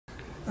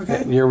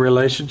Okay. And your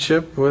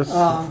relationship with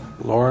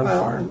Lauren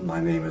well, Farr? My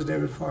name is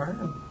David Farr.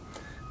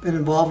 I've been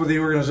involved with the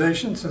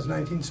organization since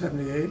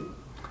 1978.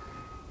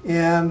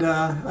 And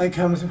I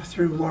come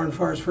through Lauren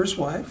Farr's first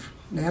wife,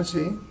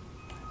 Nancy.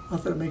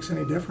 Not that it makes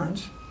any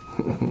difference.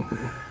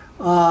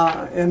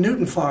 And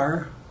Newton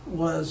Farr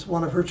was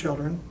one of her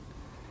children.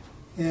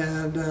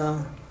 And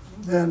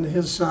then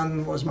his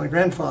son was my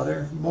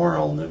grandfather,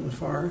 Morrill Newton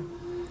Farr.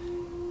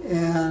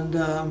 And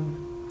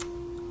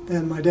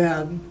then my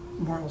dad,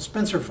 Morrill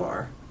Spencer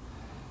Farr.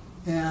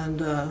 And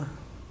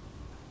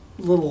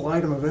little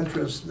item of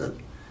interest that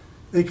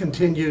they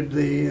continued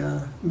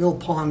the Mill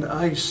Pond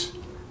Ice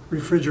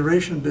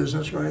refrigeration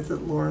business, right,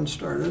 that Lauren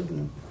started,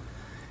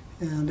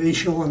 and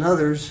Ashel and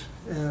others.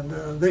 And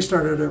they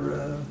started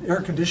an air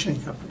conditioning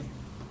company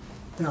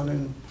down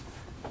in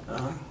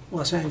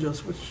Los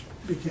Angeles, which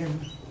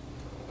became,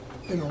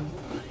 you know,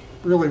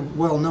 really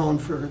well known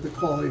for the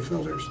quality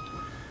filters.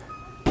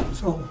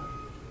 So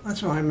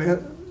that's how I met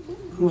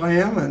who I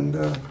am, and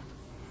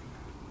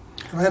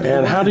glad to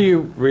And how do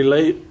you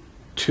relate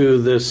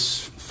to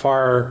this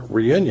Farr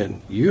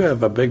reunion? You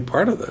have a big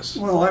part of this.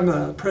 Well, I'm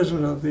the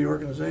president of the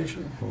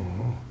organization,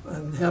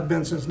 and have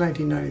been since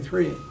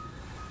 1993,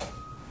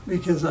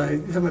 because I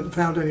haven't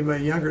found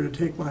anybody younger to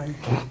take my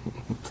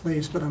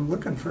place, but I'm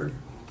looking for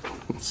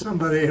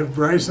somebody of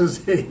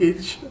Bryce's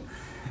age.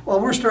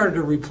 Well, we're starting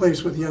to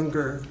replace with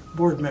younger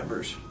board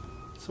members,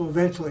 so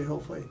eventually,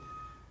 hopefully.